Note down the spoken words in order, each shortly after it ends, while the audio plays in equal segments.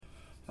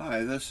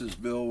Hi, this is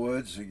Bill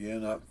Woods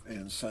again up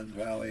in Sun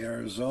Valley,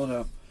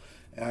 Arizona.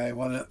 I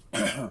want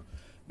to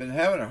been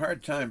having a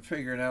hard time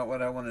figuring out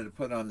what I wanted to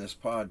put on this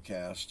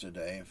podcast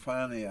today.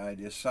 Finally, I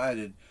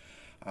decided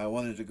I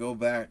wanted to go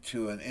back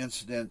to an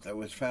incident that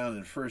was found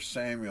in 1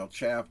 Samuel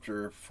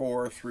chapter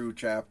 4 through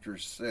chapter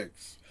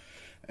 6.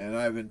 And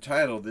I've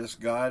entitled this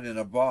God in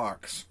a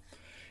Box.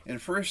 In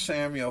 1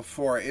 Samuel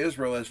 4,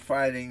 Israel is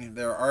fighting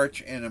their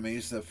arch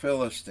enemies, the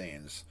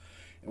Philistines.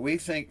 We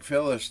think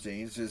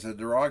Philistines is a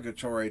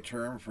derogatory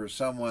term for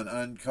someone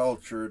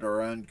uncultured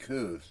or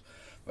uncouth.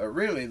 But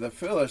really, the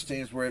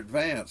Philistines were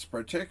advanced,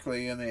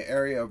 particularly in the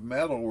area of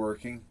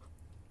metalworking.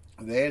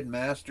 They had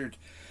mastered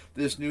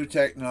this new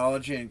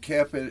technology and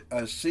kept it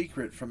a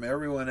secret from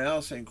everyone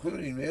else,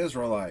 including the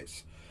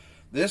Israelites.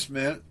 This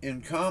meant, in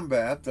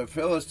combat, the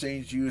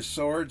Philistines used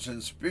swords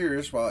and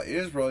spears, while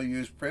Israel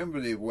used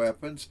primitive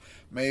weapons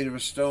made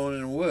of stone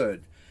and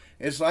wood.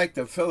 It's like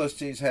the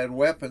Philistines had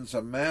weapons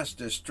of mass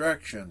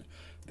destruction.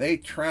 They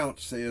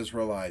trounced the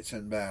Israelites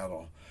in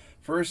battle.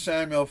 1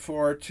 Samuel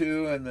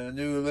 4:2 in the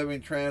New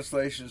Living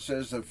Translation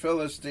says the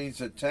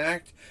Philistines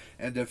attacked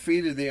and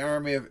defeated the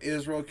army of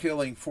Israel,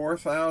 killing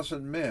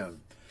 4,000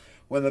 men.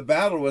 When the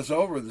battle was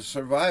over, the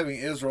surviving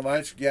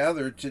Israelites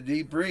gathered to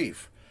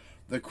debrief.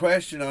 The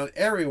question on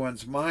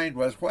everyone's mind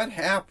was, what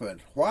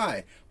happened?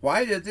 Why?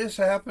 Why did this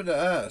happen to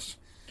us?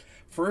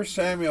 1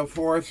 Samuel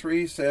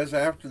 4:3 says,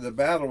 after the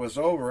battle was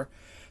over,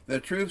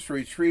 the troops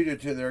retreated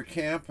to their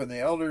camp, and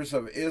the elders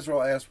of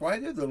Israel asked, why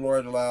did the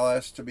Lord allow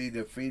us to be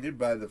defeated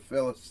by the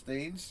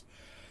Philistines?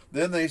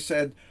 Then they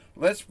said,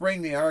 let's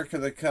bring the Ark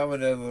of the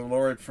Covenant of the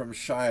Lord from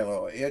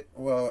Shiloh.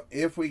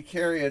 If we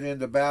carry it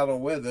into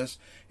battle with us,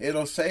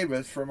 it'll save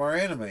us from our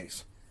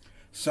enemies.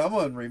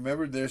 Someone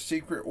remembered their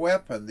secret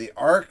weapon, the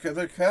Ark of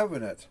the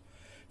Covenant.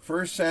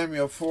 1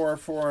 Samuel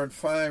 4:4 and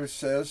 5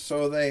 says,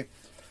 so they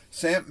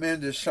sent men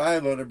to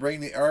Shiloh to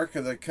bring the Ark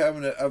of the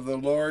Covenant of the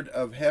Lord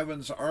of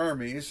Heaven's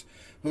armies,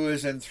 who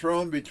is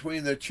enthroned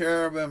between the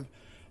cherubim.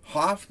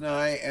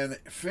 Hophni and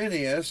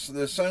Phinehas,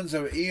 the sons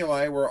of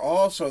Eli, were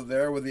also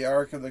there with the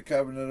Ark of the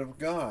Covenant of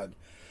God.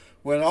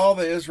 When all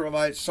the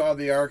Israelites saw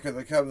the Ark of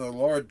the Covenant of the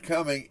Lord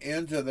coming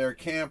into their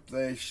camp,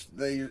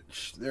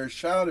 their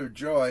shout of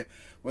joy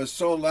was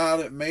so loud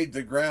it made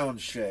the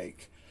ground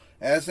shake.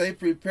 As they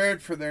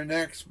prepared for their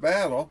next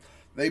battle,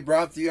 they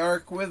brought the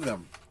Ark with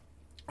them.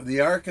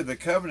 The Ark of the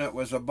Covenant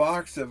was a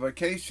box of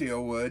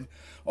acacia wood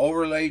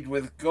overlaid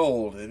with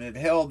gold, and it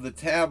held the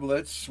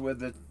tablets with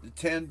the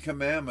 10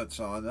 Commandments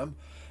on them,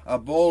 a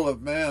bowl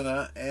of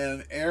manna,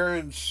 and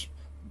Aaron's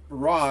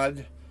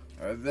rod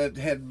that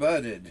had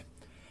budded.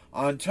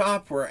 On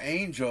top were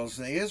angels,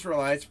 and the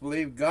Israelites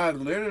believed God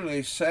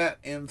literally sat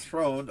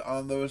enthroned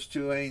on those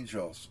 2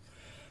 angels.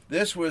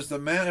 This was the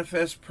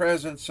manifest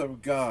presence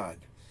of God.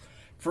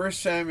 1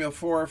 Samuel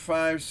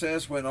 4:5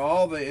 says, when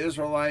all the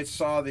Israelites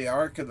saw the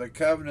Ark of the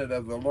Covenant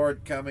of the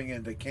Lord coming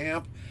into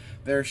camp,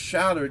 their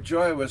shout of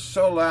joy was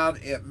so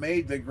loud it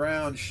made the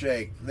ground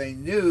shake. They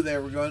knew they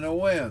were going to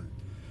win.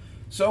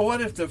 So what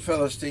if the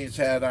Philistines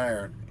had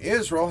iron?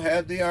 Israel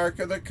had the Ark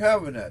of the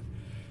Covenant.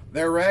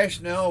 Their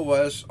rationale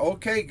was,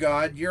 okay,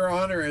 God, your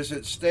honor is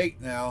at stake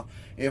now.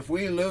 If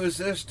we lose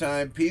this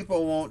time,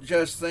 people won't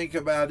just think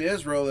about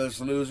Israel as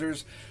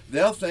losers.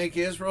 They'll think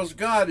Israel's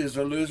God is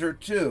a loser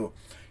too.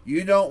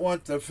 You don't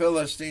want the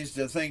Philistines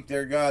to think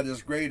their God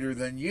is greater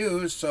than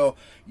you, so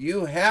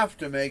you have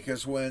to make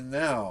us win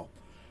now.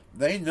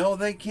 They know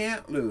they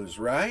can't lose,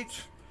 right?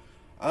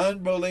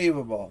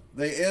 Unbelievable.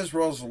 The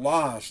Israels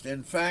lost.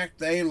 In fact,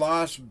 they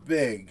lost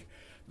big.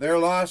 Their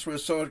loss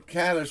was so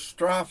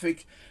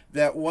catastrophic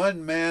that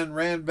one man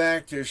ran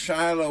back to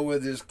Shiloh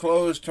with his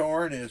clothes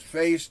torn, his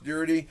face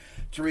dirty,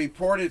 to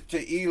report it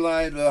to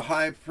Eli the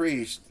high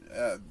priest,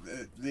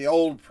 the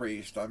old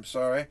priest,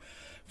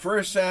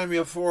 1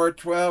 Samuel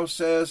 4:12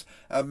 says,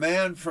 a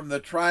man from the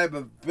tribe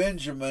of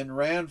Benjamin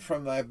ran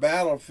from the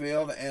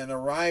battlefield and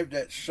arrived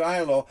at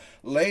Shiloh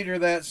later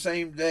that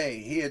same day.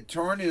 He had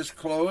torn his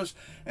clothes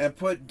and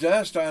put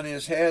dust on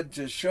his head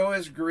to show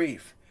his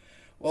grief.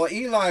 Well,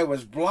 Eli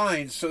was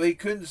blind, so he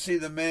couldn't see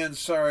the man's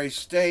sorry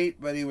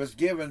state, but he was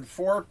given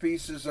 4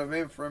 pieces of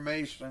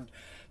information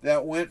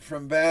that went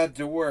from bad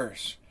to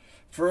worse.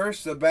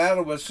 First, the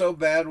battle was so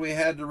bad we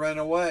had to run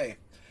away.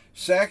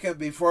 Second,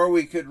 before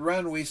we could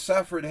run, we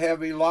suffered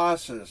heavy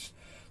losses.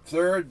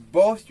 Third,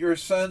 both your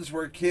sons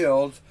were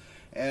killed.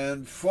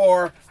 And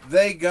 4,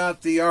 they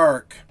got the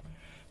ark.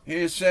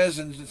 It says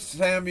in 1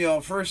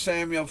 Samuel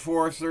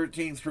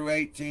 4:13 through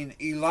 18,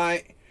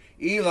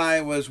 Eli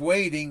was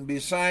waiting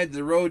beside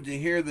the road to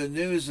hear the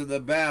news of the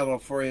battle,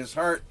 for his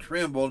heart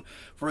trembled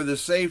for the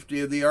safety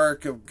of the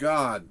ark of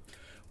God.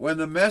 When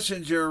the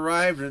messenger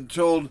arrived and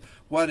told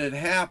what had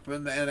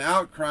happened, an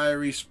outcry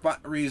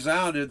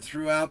resounded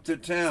throughout the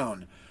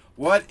town.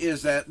 What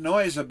is that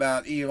noise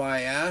about? Eli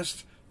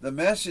asked. The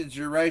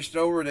messenger raced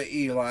over to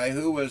Eli,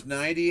 who was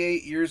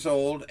 98 years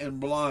old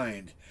and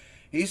blind.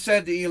 He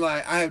said to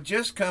Eli, I have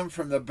just come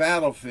from the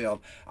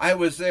battlefield. I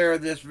was there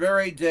this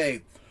very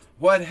day.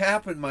 What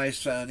happened, my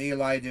son?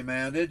 Eli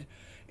demanded.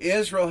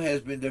 Israel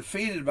has been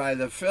defeated by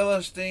the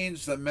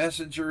Philistines. The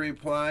messenger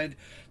replied,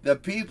 the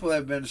people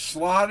have been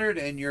slaughtered,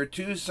 and your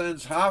two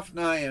sons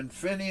Hophni and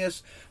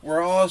Phinehas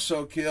were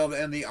also killed,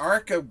 and the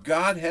ark of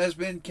God has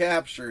been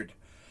captured.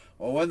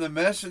 Well, when the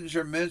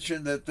messenger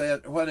mentioned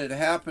that what had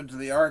happened to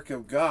the ark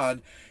of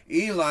God,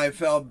 Eli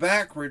fell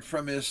backward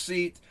from his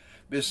seat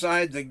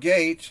beside the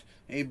gate.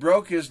 He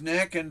broke his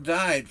neck and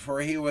died, for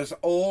he was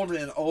old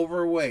and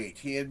overweight.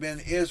 He had been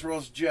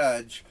Israel's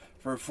judge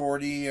for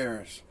 40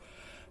 years.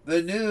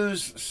 The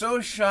news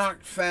so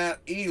shocked fat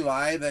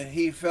Eli that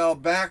he fell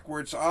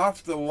backwards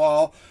off the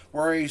wall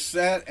where he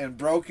sat and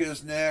broke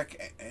his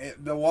neck,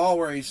 the wall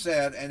where he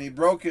sat, and he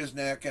broke his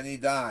neck and he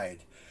died.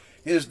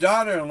 His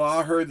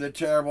daughter-in-law heard the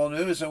terrible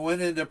news and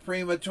went into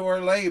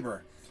premature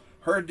labor.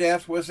 Her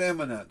death was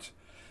imminent.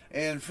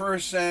 In 1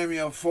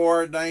 Samuel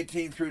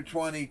 4:19 through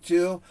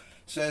 22,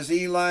 says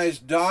Eli's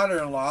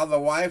daughter-in-law, the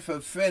wife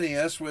of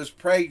Phinehas, was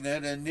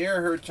pregnant and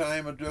near her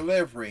time of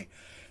delivery.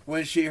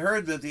 When she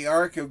heard that the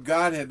ark of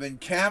God had been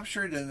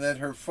captured and that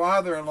her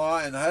father-in-law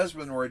and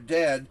husband were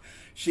dead,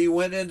 she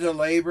went into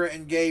labor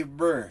and gave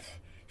birth.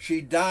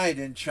 She died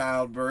in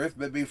childbirth,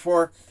 but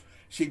before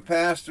she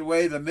passed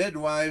away, the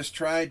midwives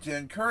tried to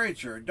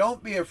encourage her.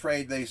 Don't be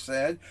afraid, they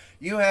said.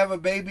 You have a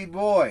baby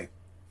boy.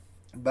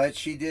 But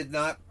she did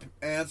not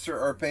answer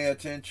or pay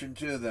attention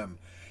to them.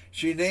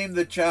 She named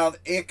the child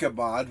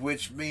Ichabod,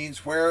 which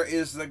means, where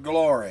is the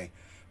glory?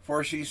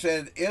 For she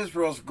said,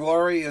 Israel's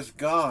glory is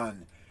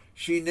gone.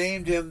 She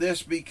named him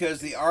this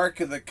because the Ark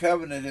of the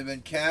Covenant had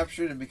been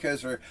captured and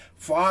because her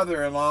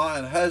father-in-law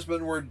and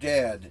husband were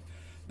dead.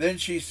 Then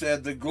she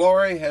said, the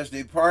glory has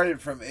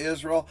departed from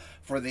Israel,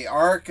 for the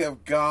Ark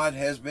of God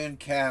has been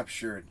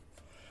captured.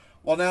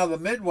 Well, now the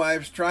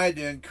midwives tried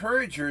to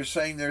encourage her,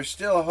 saying there's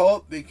still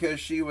hope because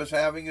she was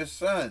having a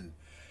son.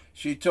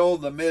 She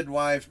told the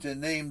midwife to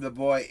name the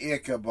boy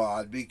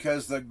Ichabod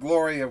because the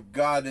glory of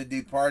God had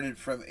departed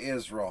from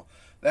Israel.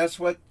 That's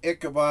what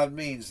Ichabod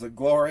means. The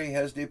glory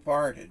has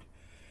departed.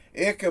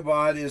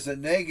 Ichabod is a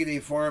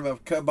negative form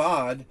of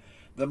kabod,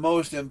 the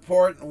most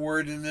important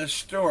word in this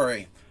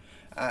story.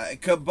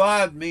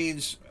 Kabod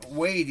means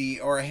weighty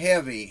or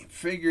heavy.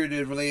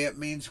 Figuratively, it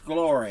means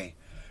glory.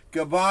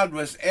 Kabod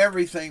was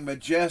everything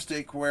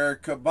majestic. Where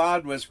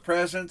kabod was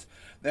present,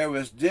 there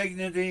was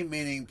dignity,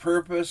 meaning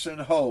purpose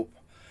and hope.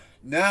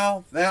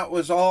 Now that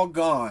was all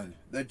gone.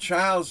 The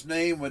child's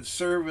name would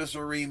serve as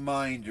a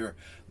reminder.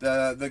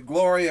 The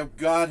glory of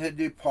God had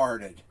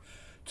departed.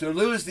 To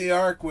lose the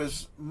ark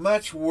was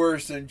much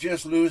worse than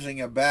just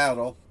losing a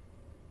battle.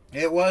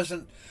 It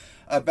wasn't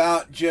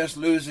about just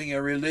losing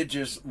a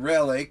religious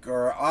relic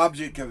or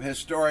object of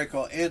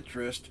historical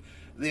interest.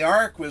 The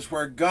ark was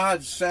where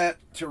God sat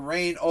to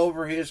reign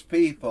over his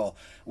people.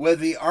 With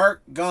the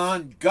ark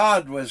gone,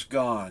 God was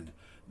gone.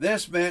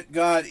 This meant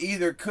God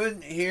either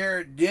couldn't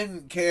hear,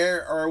 didn't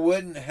care, or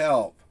wouldn't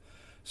help.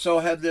 So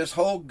had this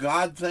whole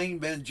God thing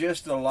been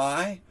just a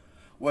lie?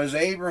 Was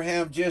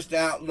Abraham just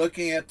out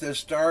looking at the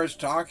stars,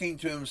 talking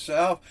to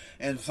himself,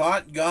 and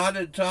thought God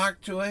had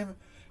talked to him?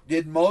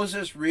 Did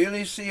Moses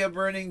really see a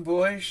burning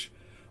bush?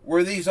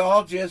 Were these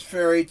all just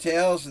fairy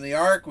tales and the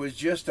ark was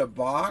just a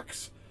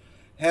box?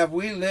 Have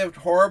we lived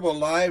horrible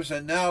lives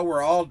and now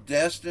we're all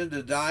destined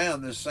to die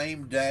on the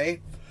same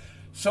day?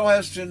 So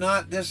as to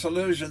not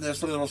disillusion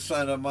this little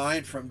son of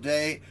mine from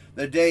the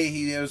day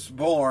he was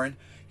born,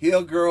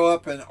 he'll grow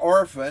up an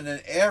orphan,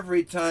 and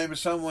every time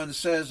someone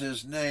says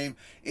his name,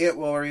 it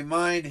will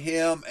remind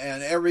him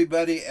and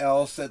everybody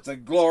else that the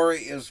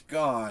glory is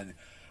gone.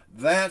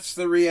 That's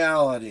the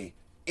reality.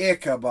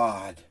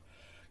 Ichabod.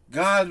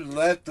 God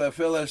let the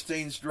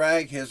Philistines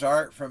drag his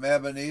ark from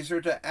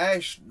Ebenezer to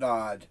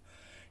Ashdod.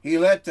 He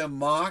let them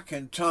mock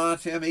and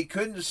taunt him. He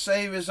couldn't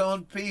save his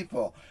own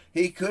people.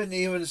 He couldn't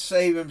even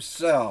save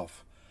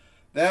himself.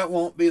 That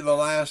won't be the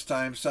last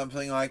time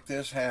something like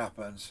this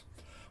happens.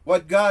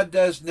 What God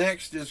does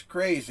next is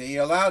crazy. He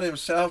allowed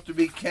himself to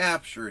be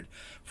captured.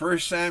 1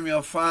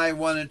 Samuel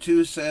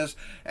 5:1-2 says,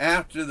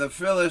 after the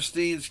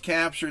Philistines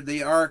captured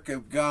the ark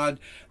of God,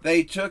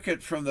 they took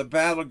it from the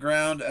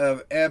battleground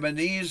of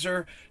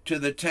Ebenezer to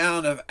the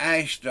town of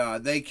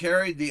Ashdod. They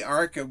carried the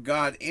ark of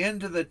God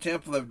into the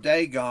temple of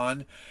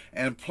Dagon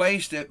and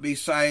placed it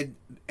beside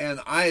an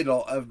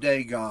idol of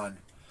Dagon.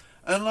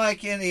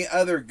 Unlike any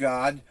other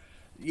god,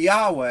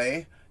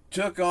 Yahweh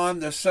took on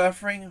the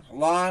suffering,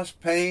 loss,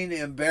 pain,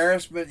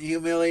 embarrassment, and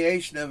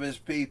humiliation of his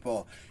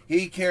people.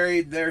 He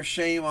carried their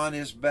shame on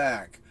his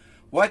back.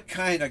 What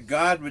kind of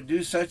God would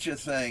do such a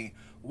thing?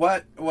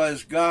 What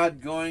was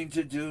God going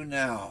to do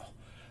now?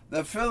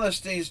 The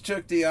Philistines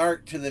took the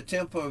ark to the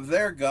temple of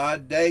their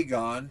god,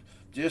 Dagon,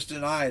 just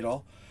an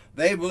idol.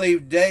 They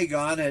believed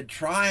Dagon had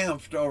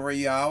triumphed over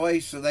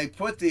Yahweh, so they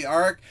put the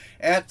ark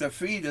at the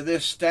feet of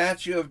this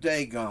statue of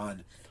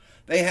Dagon.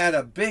 They had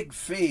a big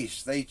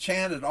feast. They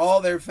chanted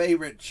all their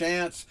favorite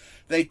chants.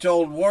 They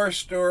told war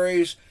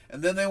stories,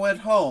 and then they went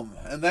home.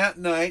 And that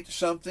night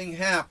something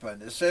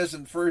happened. It says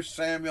in 1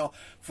 Samuel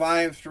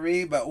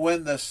 5:3, but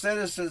when the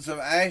citizens of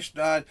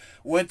Ashdod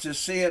went to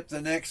see it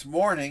the next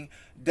morning,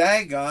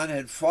 Dagon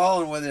had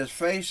fallen with his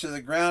face to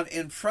the ground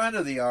in front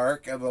of the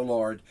ark of the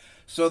Lord.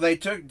 So they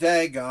took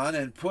Dagon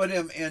and put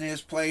him in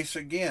his place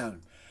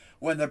again.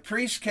 When the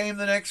priests came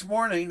the next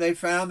morning, they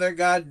found their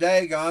god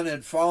Dagon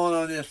had fallen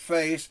on his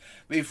face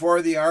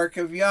before the ark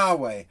of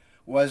Yahweh.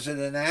 Was it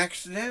an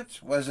accident?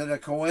 Was it a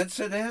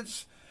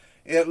coincidence?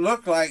 It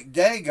looked like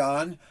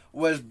Dagon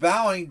was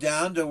bowing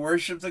down to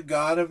worship the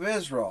God of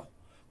Israel.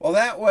 Well,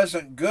 that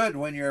wasn't good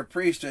when you're a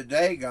priest of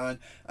Dagon.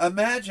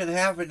 Imagine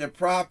having to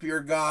prop your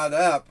God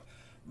up.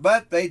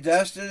 But they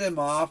dusted him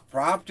off,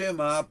 propped him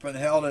up, and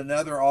held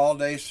another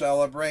all-day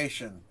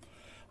celebration.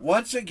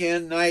 Once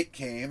again night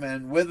came,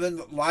 and with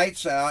the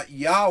lights out,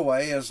 Yahweh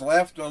is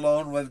left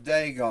alone with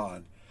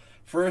Dagon.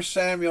 1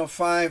 Samuel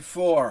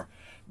 5:4.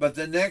 But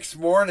the next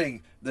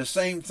morning the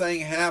same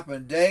thing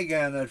happened.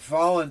 Dagon had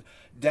fallen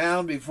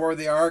down before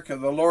the ark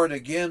of the Lord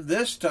again.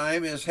 This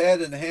time his head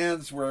and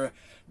hands were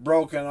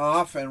broken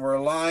off and were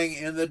lying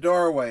in the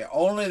doorway.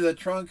 Only the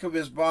trunk of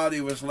his body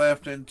was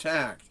left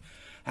intact.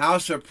 How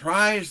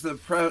surprised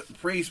the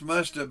priest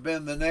must have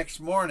been the next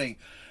morning.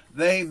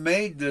 They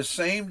made the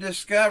same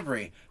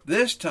discovery.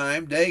 This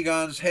time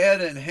Dagon's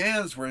head and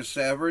hands were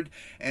severed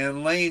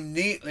and laid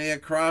neatly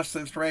across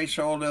the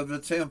threshold of the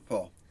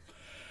temple.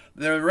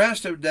 The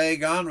rest of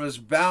Dagon was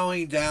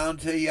bowing down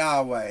to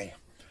Yahweh.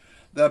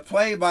 The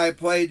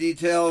play-by-play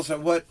details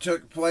of what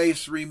took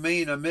place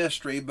remain a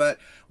mystery, but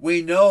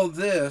we know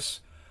this,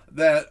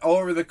 that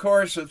over the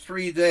course of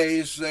 3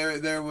 days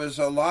there was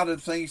a lot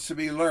of things to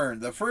be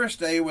learned. The first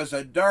day was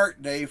a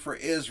dark day for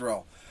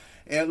Israel.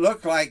 It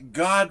looked like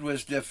God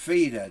was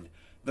defeated.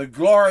 The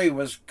glory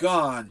was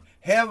gone.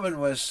 Heaven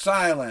was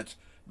silent.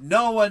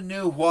 No one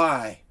knew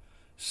why.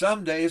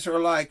 Some days are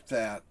like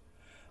that.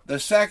 The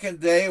second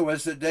day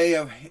was the day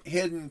of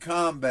hidden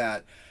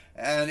combat,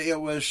 and it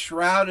was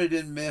shrouded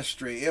in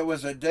mystery. It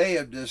was a day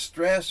of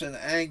distress and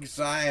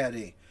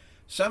anxiety.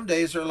 Some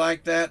days are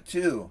like that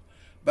too.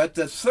 But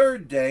the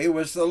third day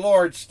was the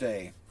Lord's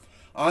day.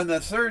 On the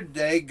third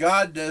day,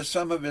 God does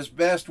some of his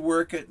best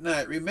work at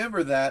night.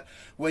 Remember that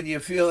when you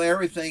feel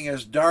everything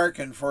is dark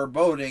and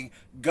foreboding,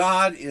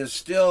 God is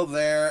still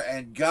there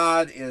and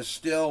God is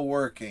still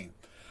working.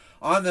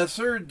 On the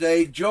third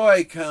day,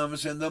 joy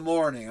comes in the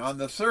morning. On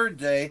the third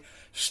day,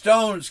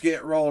 stones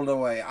get rolled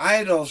away,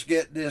 idols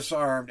get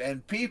disarmed,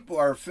 and people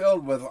are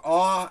filled with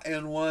awe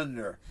and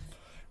wonder.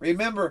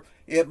 Remember,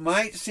 it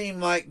might seem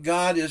like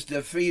God is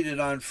defeated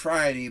on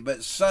Friday,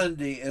 but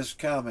Sunday is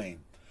coming.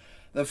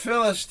 The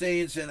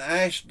Philistines in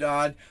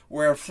Ashdod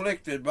were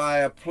afflicted by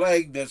a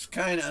plague that's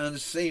kind of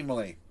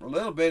unseemly, a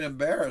little bit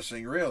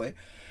embarrassing, really.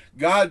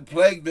 God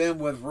plagued them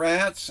with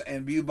rats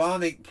and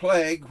bubonic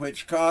plague,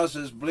 which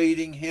causes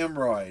bleeding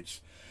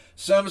hemorrhoids.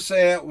 Some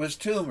say it was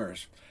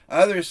tumors.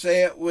 Others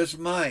say it was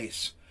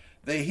mice.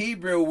 The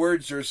Hebrew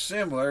words are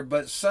similar,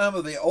 but some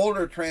of the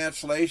older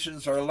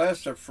translations are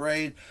less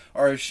afraid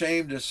or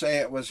ashamed to say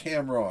it was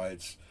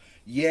hemorrhoids.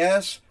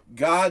 Yes,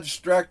 God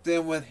struck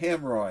them with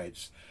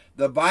hemorrhoids.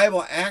 The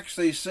Bible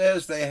actually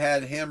says they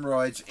had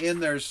hemorrhoids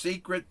in their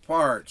secret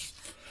parts.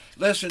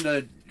 Listen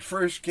to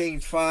 1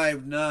 Kings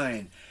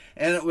 5:9.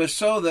 And it was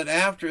so that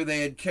after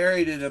they had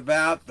carried it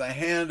about, the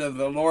hand of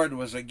the Lord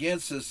was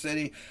against the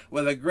city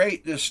with a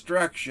great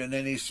destruction,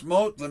 and he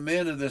smote the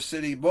men of the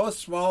city, both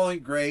small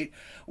and great,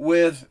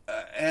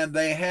 and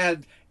they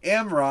had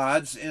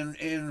emerods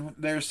in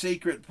their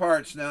secret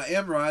parts. Now,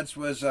 emerods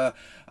was an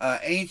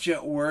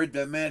ancient word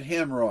that meant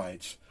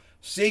hemorrhoids.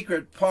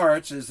 Secret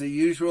parts is the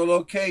usual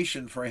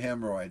location for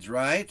hemorrhoids,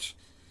 right?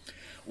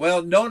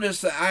 Well,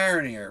 notice the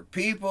irony here.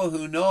 People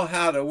who know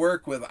how to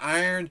work with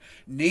iron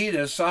need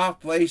a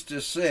soft place to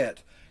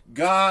sit.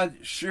 God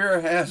sure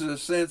has a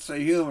sense of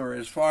humor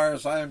as far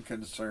as I'm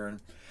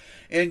concerned.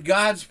 In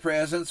God's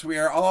presence, we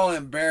are all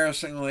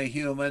embarrassingly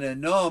human,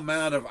 and no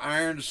amount of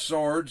iron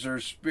swords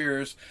or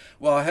spears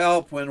will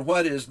help when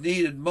what is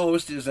needed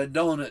most is a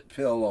donut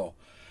pillow.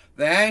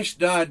 The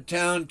Ashdod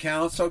Town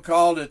Council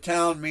called a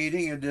town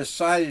meeting and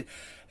decided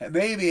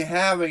maybe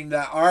having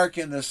the ark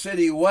in the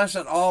city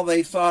wasn't all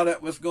they thought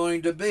it was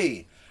going to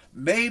be.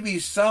 Maybe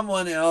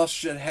someone else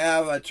should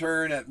have a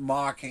turn at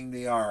mocking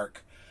the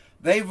ark.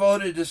 They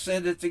voted to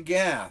send it to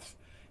Gath.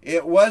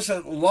 It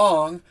wasn't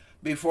long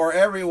before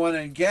everyone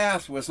in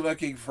Gath was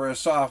looking for a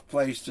soft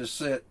place to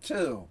sit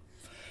too.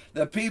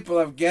 The people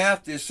of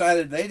Gath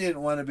decided they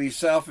didn't want to be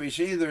selfish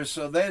either,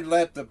 so they'd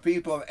let the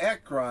people of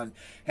Ekron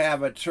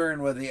have a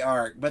turn with the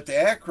ark. But the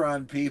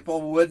Ekron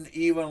people wouldn't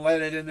even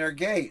let it in their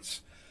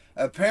gates.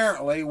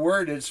 Apparently,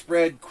 word had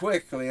spread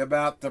quickly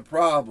about the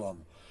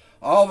problem.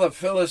 All the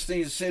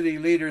Philistine city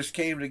leaders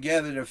came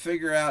together to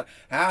figure out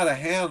how to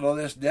handle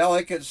this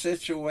delicate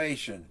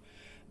situation.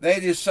 They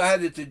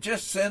decided to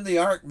just send the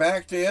ark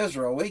back to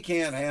Israel. We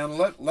can't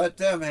handle it. Let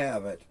them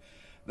have it.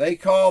 They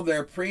called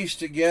their priests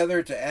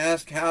together to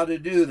ask how to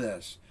do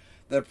this.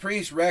 The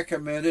priests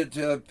recommended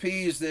to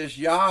appease this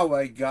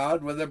Yahweh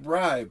God with a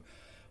bribe.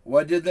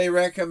 What did they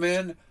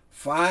recommend?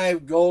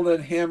 5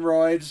 golden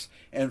hemorrhoids,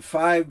 and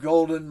 5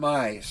 golden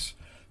mice.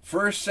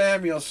 1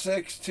 Samuel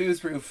 6, 2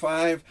 through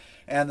 5,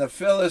 and the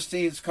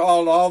Philistines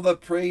called all the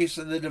priests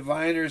and the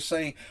diviners,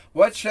 saying,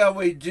 What shall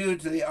we do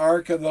to the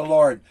ark of the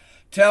Lord?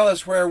 Tell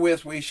us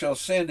wherewith we shall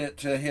send it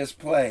to his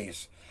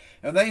place.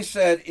 And they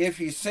said, If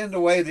ye send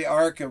away the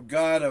ark of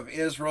God of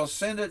Israel,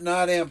 send it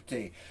not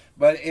empty,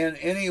 but in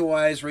any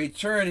wise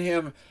return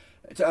him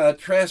a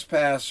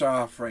trespass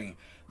offering.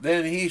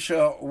 Then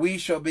we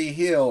shall be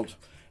healed,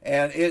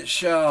 and it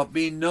shall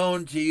be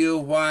known to you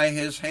why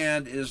his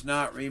hand is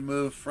not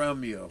removed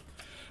from you.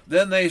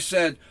 Then they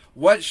said,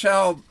 What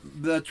shall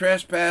the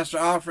trespass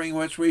offering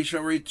which we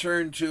shall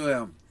return to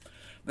him?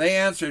 They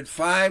answered,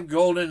 5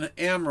 golden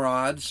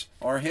emerods,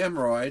 or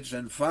hemorrhoids,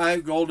 and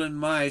 5 golden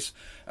mice,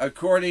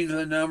 according to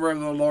the number of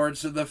the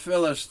lords of the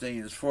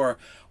Philistines. For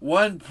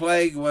one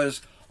plague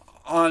was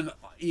on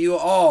you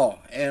all,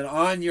 and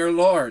on your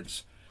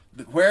lords.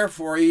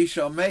 Wherefore ye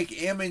shall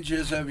make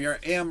images of your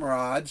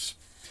emerods,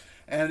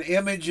 and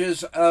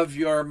images of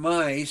your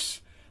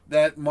mice,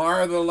 that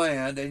mar the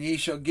land, and ye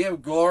shall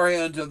give glory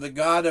unto the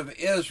God of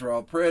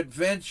Israel.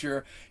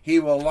 Peradventure he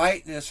will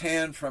lighten his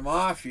hand from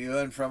off you,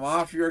 and from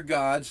off your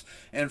gods,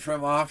 and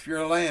from off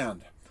your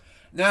land.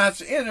 Now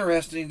it's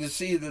interesting to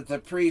see that the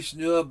priests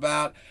knew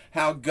about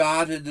how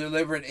God had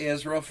delivered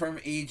Israel from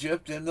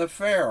Egypt and the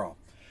Pharaoh.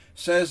 It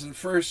says in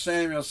 1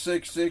 Samuel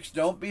 6:6,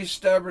 Don't be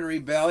stubborn,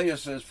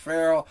 rebellious as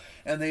Pharaoh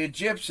and the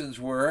Egyptians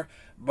were.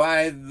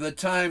 By the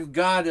time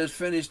God is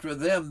finished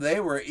with them, they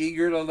were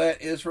eager to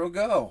let Israel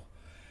go.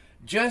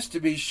 Just to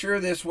be sure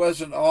this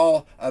wasn't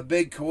all a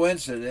big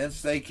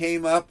coincidence, they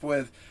came up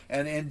with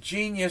an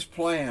ingenious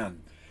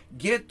plan.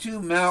 Get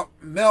 2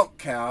 milk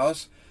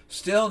cows,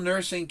 still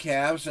nursing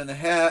calves, and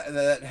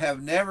that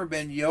have never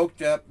been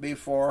yoked up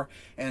before,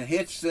 and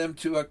hitch them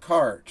to a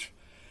cart.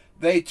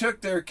 They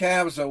took their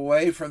calves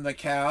away from the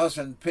cows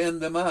and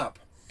pinned them up.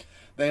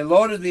 They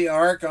loaded the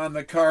ark on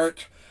the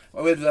cart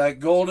with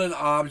golden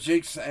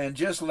objects and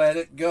just let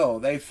it go.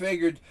 They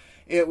figured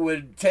it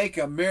would take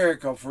a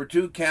miracle for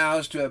 2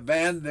 cows to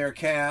abandon their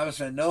calves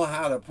and know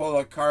how to pull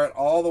a cart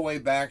all the way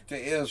back to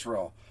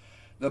Israel.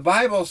 The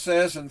Bible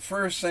says in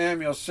 1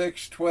 Samuel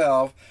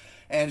 6:12,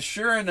 And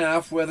sure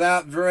enough,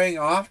 without veering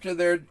off to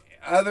their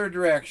other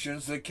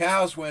directions, the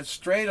cows went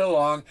straight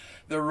along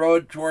the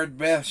road toward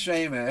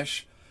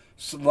Beth-Shemesh,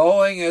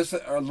 lowing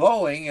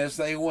as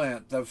they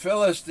went. The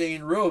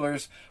Philistine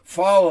rulers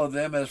followed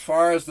them as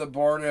far as the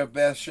border of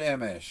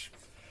Beth-Shemesh.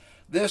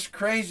 This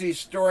crazy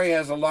story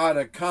has a lot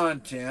of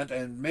content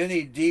and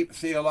many deep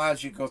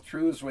theological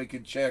truths we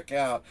could check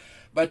out.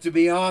 But to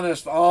be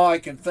honest, all I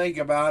can think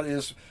about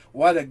is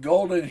what a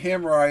golden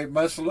hemorrhoid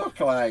must look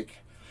like.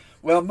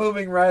 Well,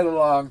 moving right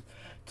along,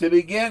 to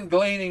begin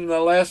gleaning the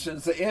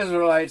lessons, the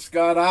Israelites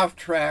got off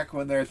track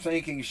when their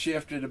thinking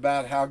shifted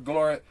about how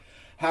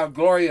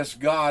glorious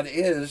God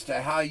is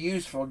to how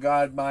useful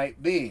God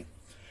might be.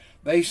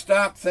 They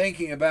stopped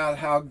thinking about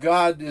how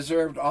God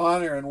deserved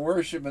honor and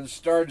worship and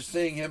started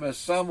seeing him as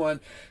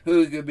someone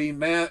who could be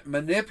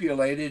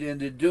manipulated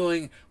into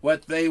doing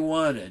what they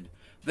wanted.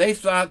 They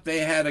thought they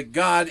had a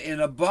God in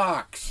a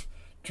box.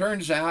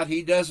 Turns out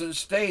he doesn't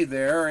stay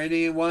there or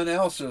anyone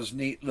else's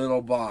neat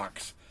little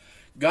box.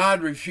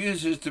 God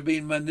refuses to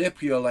be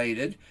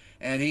manipulated,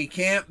 and he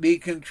can't be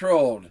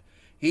controlled.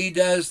 He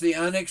does the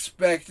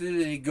unexpected,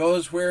 and he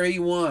goes where he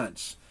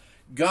wants.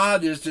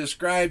 God is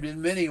described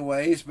in many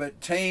ways,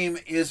 but tame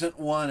isn't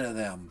one of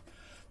them.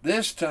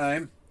 This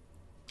time,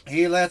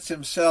 he lets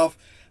himself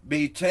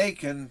be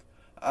taken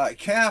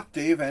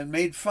captive and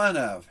made fun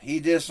of. He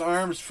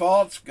disarms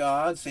false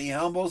gods, he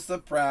humbles the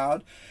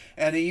proud,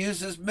 and he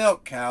uses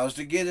milk cows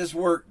to get his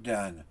work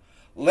done.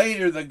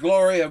 Later, the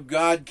glory of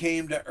God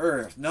came to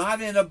earth,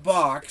 not in a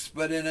box,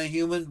 but in a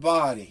human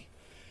body.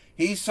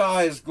 He saw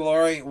his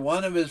glory,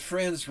 one of his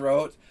friends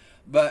wrote,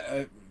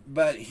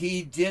 but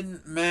he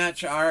didn't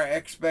match our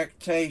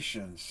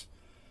expectations.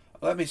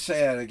 Let me say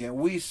that again.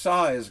 We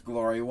saw his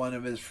glory, one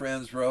of his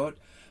friends wrote,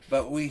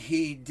 but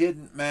he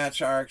didn't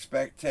match our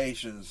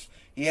expectations.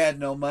 He had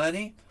no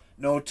money,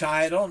 no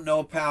title,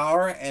 no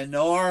power, and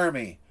no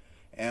army.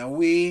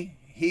 And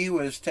he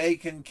was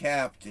taken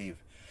captive.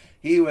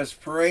 He was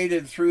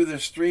paraded through the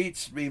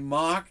streets to be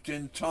mocked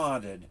and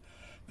taunted.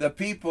 The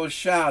people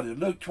shouted.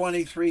 Luke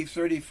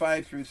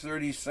 23:35 through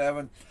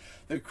 37.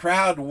 The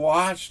crowd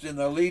watched and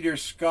the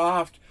leaders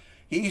scoffed.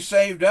 He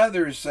saved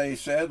others, they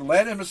said.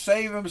 Let him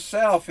save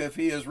himself if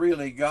he is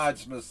really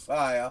God's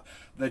Messiah,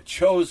 the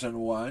chosen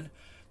one.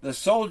 The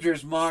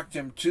soldiers mocked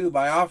him too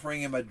by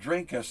offering him a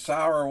drink of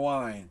sour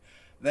wine.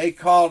 They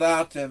called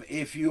out to him,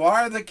 If you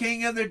are the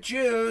King of the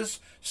Jews,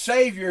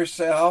 save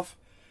yourself.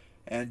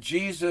 And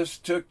Jesus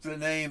took the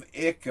name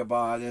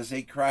Ichabod as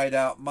he cried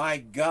out, my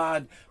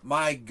God,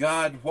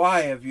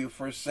 why have you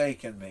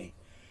forsaken me?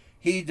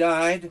 He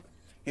died.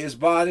 His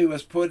body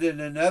was put in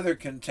another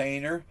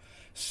container,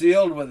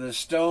 sealed with a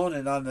stone,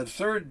 and on the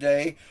 3rd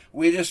day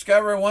we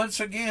discover once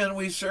again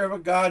we serve a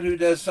God who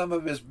does some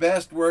of his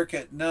best work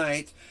at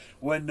night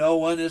when no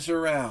one is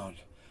around.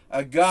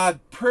 a God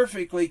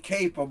perfectly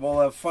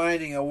capable of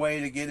finding a way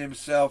to get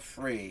himself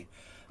free,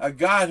 a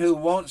God who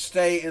won't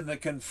stay in the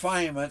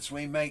confinements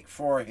we make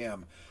for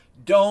him.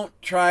 Don't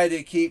try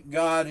to keep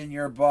God in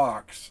your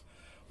box.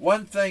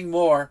 One thing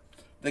more,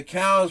 the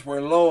cows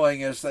were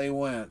lowing as they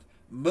went,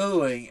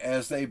 mooing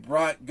as they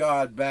brought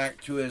God back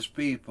to his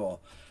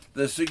people.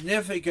 The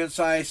significance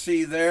I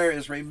see there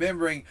is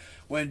remembering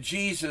when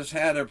Jesus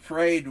had a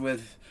parade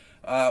with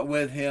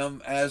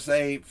him as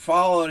they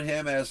followed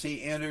him as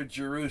he entered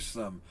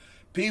Jerusalem.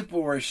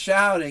 People were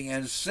shouting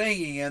and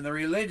singing, and the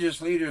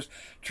religious leaders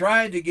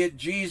tried to get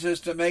Jesus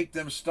to make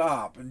them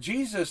stop. And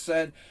Jesus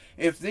said,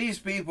 if these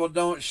people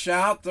don't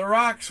shout, the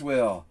rocks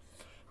will.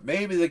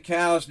 Maybe the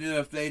cows knew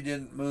if they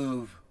didn't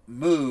moo,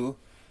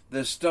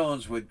 the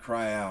stones would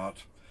cry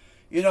out.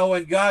 You know,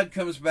 when God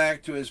comes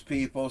back to his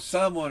people,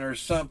 someone or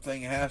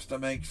something has to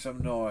make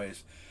some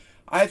noise.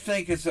 I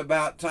think it's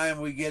about time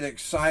we get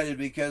excited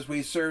because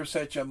we serve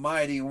such a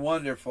mighty,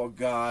 wonderful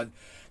God.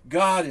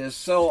 God is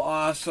so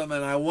awesome,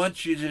 and I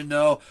want you to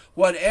know,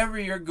 whatever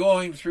you're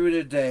going through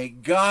today,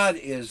 God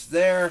is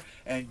there,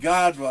 and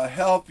God will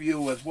help you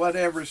with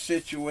whatever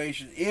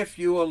situation if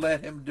you will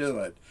let him do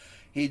it.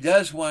 He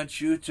does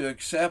want you to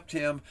accept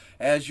him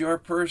as your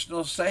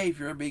personal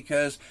Savior,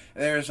 because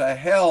there's a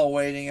hell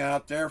waiting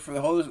out there for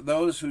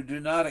those who do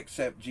not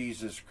accept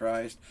Jesus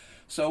Christ.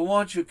 So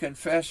won't you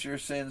confess your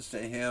sins to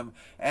him,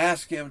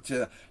 ask him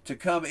to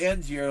come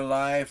into your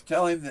life,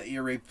 tell him that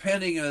you're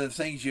repenting of the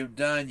things you've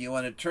done, you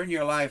want to turn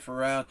your life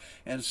around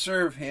and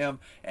serve him,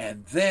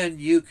 and then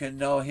you can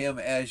know him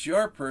as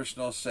your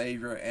personal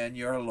Savior and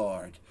your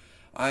Lord.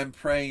 I'm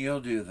praying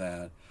you'll do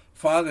that.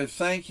 Father,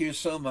 thank you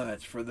so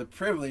much for the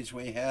privilege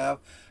we have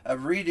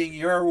of reading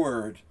your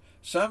word.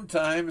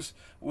 Sometimes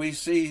we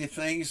see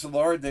things,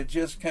 Lord, that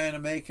just kind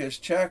of make us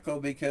chuckle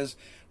because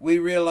we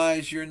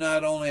realize you're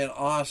not only an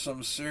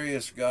awesome,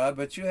 serious God,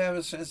 but you have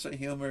a sense of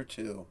humor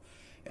too.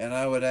 And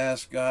I would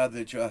ask, God,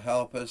 that you'll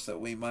help us, that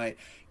we might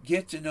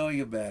get to know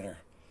you better,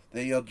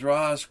 that you'll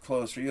draw us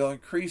closer, you'll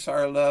increase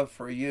our love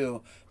for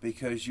you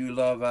because you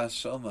love us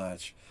so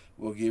much.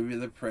 We'll give you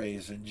the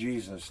praise in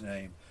Jesus'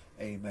 name.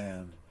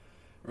 Amen.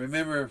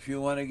 Remember, if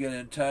you want to get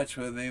in touch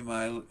with me,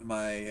 my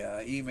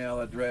email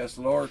address,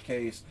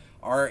 lowercase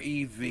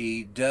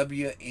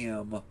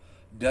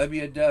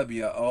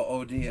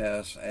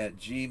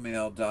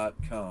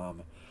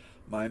revwwoods@gmail.com.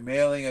 My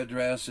mailing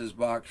address is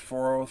Box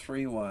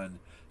 4031,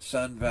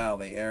 Sun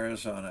Valley,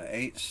 Arizona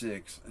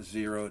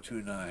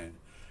 86029.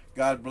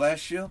 God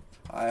bless you.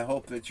 I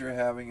hope that you're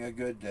having a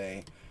good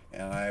day,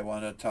 and I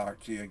want to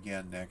talk to you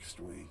again next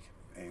week.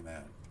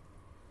 Amen.